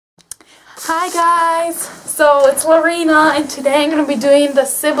Hi guys, so it's Larina and today I'm going to be doing the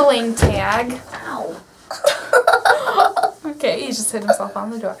Sibling tag. Ow. Okay, he just hit himself on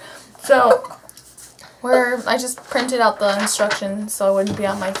the door. So, I just printed out the instructions so I wouldn't be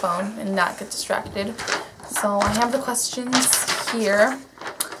on my phone and not get distracted. So I have the questions here.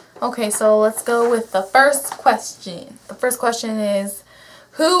 Okay, so let's go with the first question. The first question is,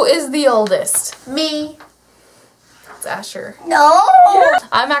 who is the oldest? Me. It's Asher. No. Yeah.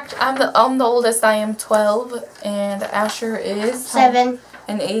 I'm the oldest. I am 12, and Asher is 7,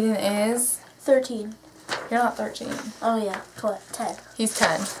 and Aidan is 13. You're not 13. Oh yeah, 10. He's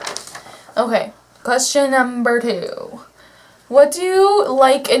 10. Okay. Question number 2. What do you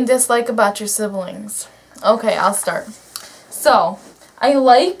like and dislike about your siblings? Okay, I'll start. So, I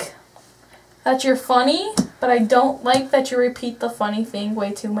like that you're funny, but I don't like that you repeat the funny thing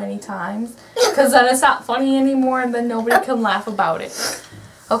way too many times. Because then it's not funny anymore and then nobody can laugh about it.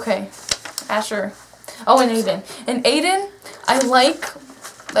 Okay, Asher. Oh, and Aidan. And Aidan, I like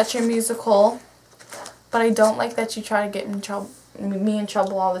that you're musical, but I don't like that you try to get me in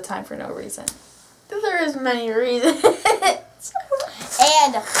trouble all the time for no reason. There is many reasons.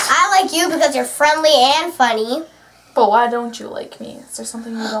 And I like you because you're friendly and funny. But why don't you like me? Is there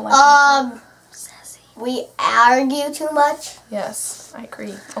something you don't like? Sassy. We argue too much. Yes, I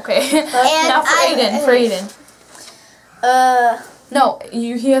agree. Okay. And now for Aidan. For Aidan. No,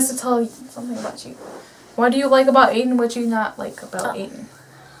 he has to tell you something about you. What do you like about Aidan? What do you not like about Aidan?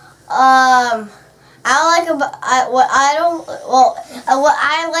 What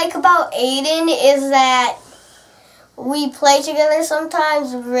I like about Aidan is that we play together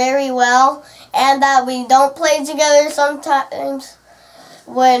sometimes very well, and that we don't play together sometimes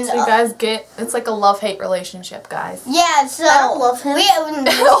when. So you guys it's like a love-hate relationship, guys. Yeah, so I don't love him.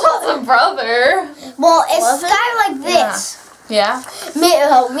 It's a brother. Well, it's kind of like this. Yeah. Me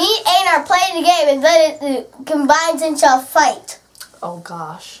and Aidan are playing the game, and then it combines into a fight. Oh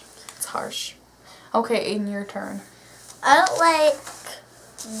gosh, it's harsh. Okay, Aidan, your turn. I don't like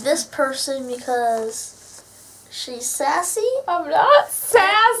this person because she's sassy. I'm not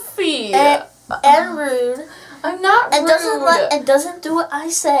sassy. And rude. I'm not rude. And doesn't do what I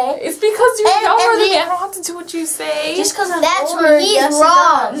say. It's because you're younger than me. I don't have to do what you say. Just because I'm That's older. where he's yes,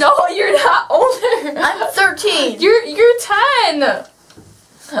 wrong. No, you're not older. I'm 13. You're 10.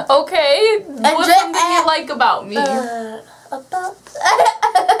 Okay. What's something you like about me?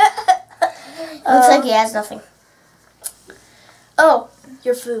 Looks like he has nothing. Oh,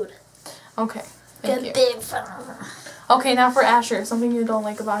 your food. Okay. Get Thank big. Okay, now for Asher. Something you don't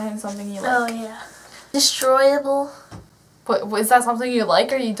like about him, something you like. Oh yeah. Destroyable. But is that something you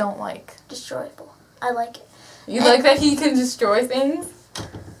like or you don't like? Destroyable. I like it. You like that he can destroy things?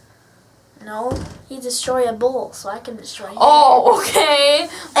 No, he's destroyable, so I can destroy him. Oh, okay.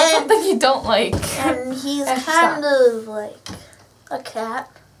 What's something you don't like? And he's kind of like a cat.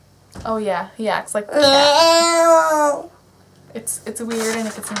 Oh yeah, he acts like a cat. It's weird and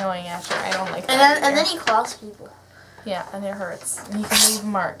it gets annoying, Asher. I don't like that. And then he claws people. Yeah, and it hurts. And he can leave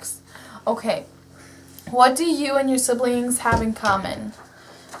marks. Okay. What do you and your siblings have in common?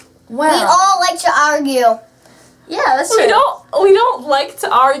 Well, We all like to argue. Yeah, that's we true. don't like to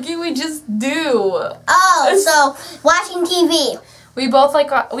argue, we just do. Oh, so watching TV. We all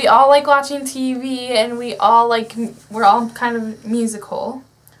like watching TV and we're all kind of musical.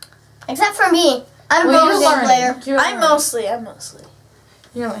 Except for me. I'm a Well, music player. I'm mostly.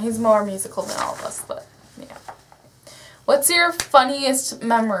 He's more musical than all of us, but yeah. What's your funniest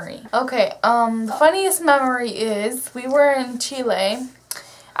memory? Okay, the funniest memory is we were in Chile.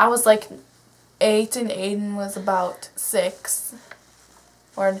 I was like 8 and Aidan was about 6.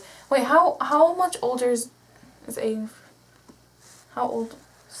 Or wait, how much older is Aidan? How old?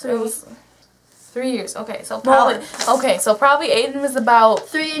 3. 3 years. Okay, so probably Aidan was about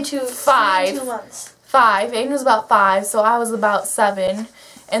 3 and 2. 5. 3 and 2 months. 5. Aidan was about 5, so I was about 7,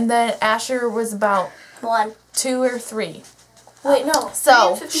 and then Asher was about 1. 2 or 3. Wait, no.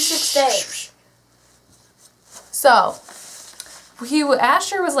 So 56 days. So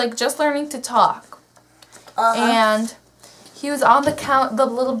Asher was like just learning to talk, and he was on the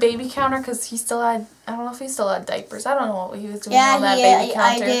little baby counter because he still had, I don't know if he still had diapers. I don't know what he was doing on that baby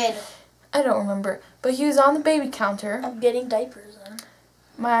counter. I did. I don't remember, but he was on the baby counter. I'm getting diapers on.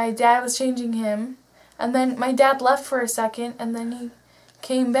 My dad was changing him, and then my dad left for a second, and then he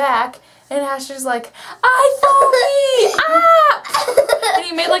came back, and Asher's like, "I ah!" And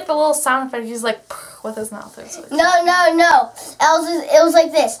he made like the little sound effect. He's like, with his mouth. No. It was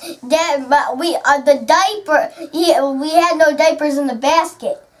like this. Dad, we had no diapers in the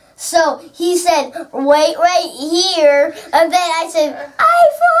basket. So he said, wait right here. And then I said,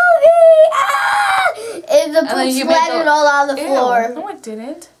 iPhone! And then you splattered all on the floor. No, it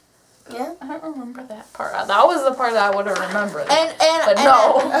didn't. Yeah. I don't remember that part. That was the part that I would have remembered. But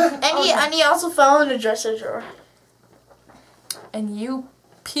no. And he also fell in the dresser drawer. And you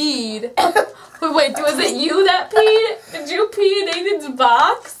peed. Wait, was it you that peed? Did you pee in Aidan's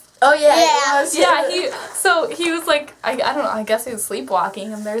box? Oh yeah. Yeah, he was like, I don't know, I guess he was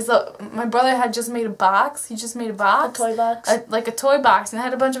sleepwalking, and my brother had just made a box. He just made a box. A toy box. Like a toy box, and it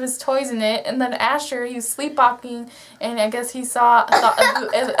had a bunch of his toys in it. And then Asher, he was sleepwalking, and I guess he thought that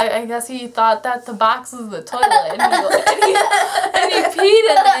the box was the toilet, and he peed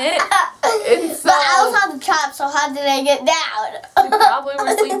in it. And so, but I was on the top, so how did I get down? You probably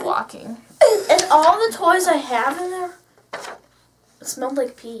were sleepwalking. And all the toys I have in there, it smelled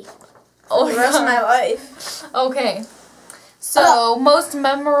like pee. Oh, the rest of my life. Okay. So, most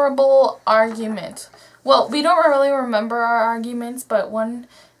memorable argument. Well, we don't really remember our arguments, but one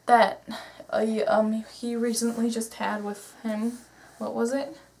that he recently just had with him. What was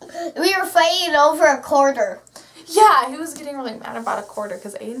it? We were fighting over a quarter. Yeah, he was getting really mad about a quarter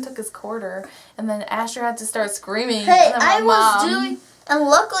because Aidan took his quarter, and then Asher had to start screaming. Hey, and then I was doing... And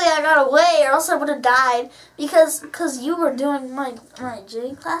luckily I got away, or else I would have died because you were doing my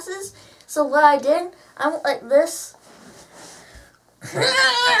jigging classes. So what I did, I went like this. And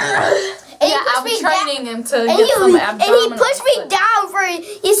I'm training him to and get some abdominal. And he pushed me down for it.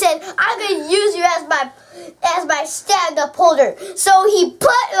 He said, "I'm gonna use you as my stand-up holder." So he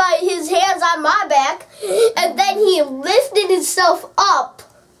put his hands on my back, and then he lifted himself up.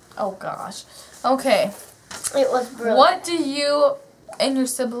 Oh gosh. Okay. It was brilliant. What do you and your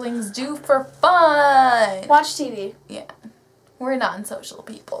siblings do for fun? Watch TV. Yeah. We're non-social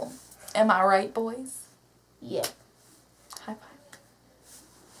people. Am I right, boys? Yeah. High five.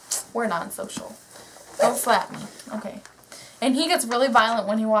 We're non-social. Don't slap me. Okay. And he gets really violent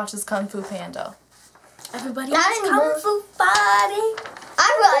when he watches Kung Fu Panda. Everybody Not wants Kung Fu fighting. I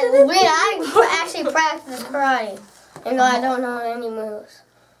actually practice karate. And I don't know any moves.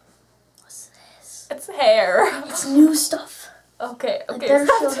 What's this? It's hair. It's new stuff. Okay. better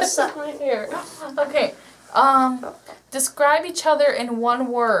Stop show the touching my hair. Okay. Describe each other in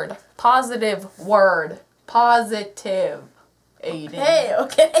one word. Positive word. Positive. Aidan. Hey,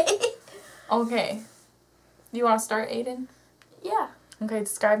 okay. Okay. You want to start, Aidan? Yeah. Okay,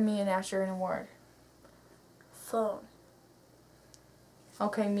 describe me and Asher in a word. Phone.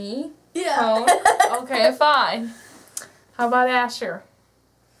 Okay, me? Yeah. Phone. Okay, fine. How about Asher?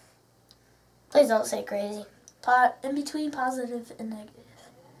 Please don't say crazy. In between positive and negative.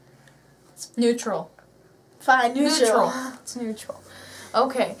 Neutral. Fine, neutral. It's neutral.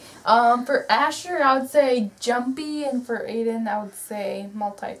 Okay. For Asher, I would say jumpy, and for Aidan, I would say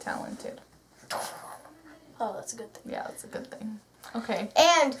multi-talented. Oh, that's a good thing. Yeah, that's a good thing. Okay.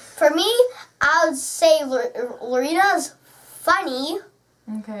 And for me, I would say Larina's funny.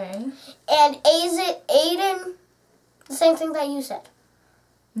 Okay. And Aidan, the same thing that you said.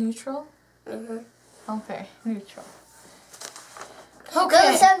 Neutral? Mm-hmm. Okay, neutral.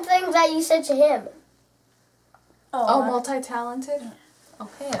 Okay. The same thing that you said to him. Oh, multi-talented?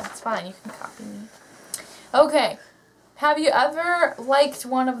 Okay, that's fine. You can copy me. Okay. Have you ever liked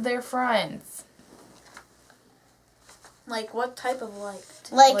one of their friends? Like, what type of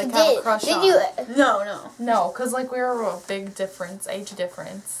liked? Like have a crush did on? you? No, because like we were a big difference, age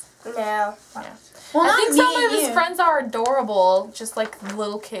difference. No. Yeah. Well, I think some of his you. friends are adorable, just like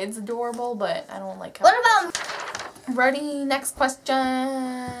little kids adorable, but I don't like how. What about? Ready? Next question.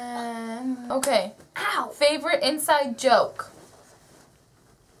 Okay. Ow. Favorite inside joke?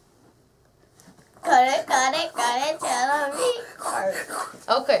 Got it, tell me.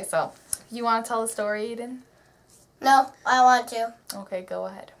 Okay, so you want to tell the story, Aidan? No, I want to. Okay, go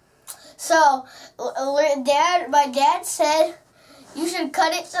ahead. So, my dad said you should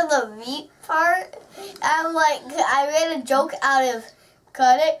cut it to the meat part. I'm like, I made a joke out of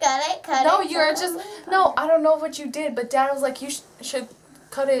cut it. No, you're just, no, I don't know what you did, but Dad was like, you should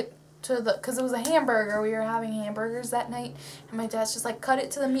cut it to the, because it was a hamburger. We were having hamburgers that night, and my dad's just like, cut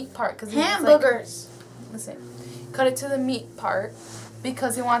it to the meat part. Cause Hamburgers. Like, listen, cut it to the meat part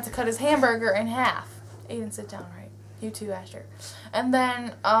because he wanted to cut his hamburger in half. Aidan, sit down, right? You too, Asher. And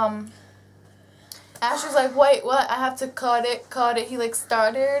then, Asher's like, wait, what? I have to cut it. He like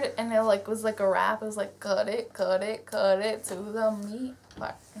started, and it like was like a rap. It was like, cut it to the meat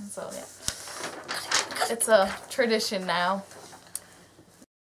part. And so, yeah. It's a tradition now.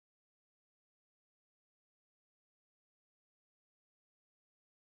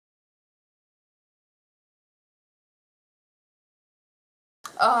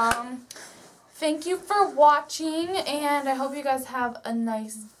 thank you for watching, and I hope you guys have a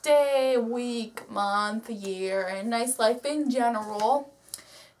nice day, week, month, year, and nice life in general.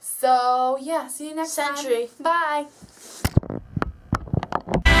 So, yeah, see you next time. Century. Bye.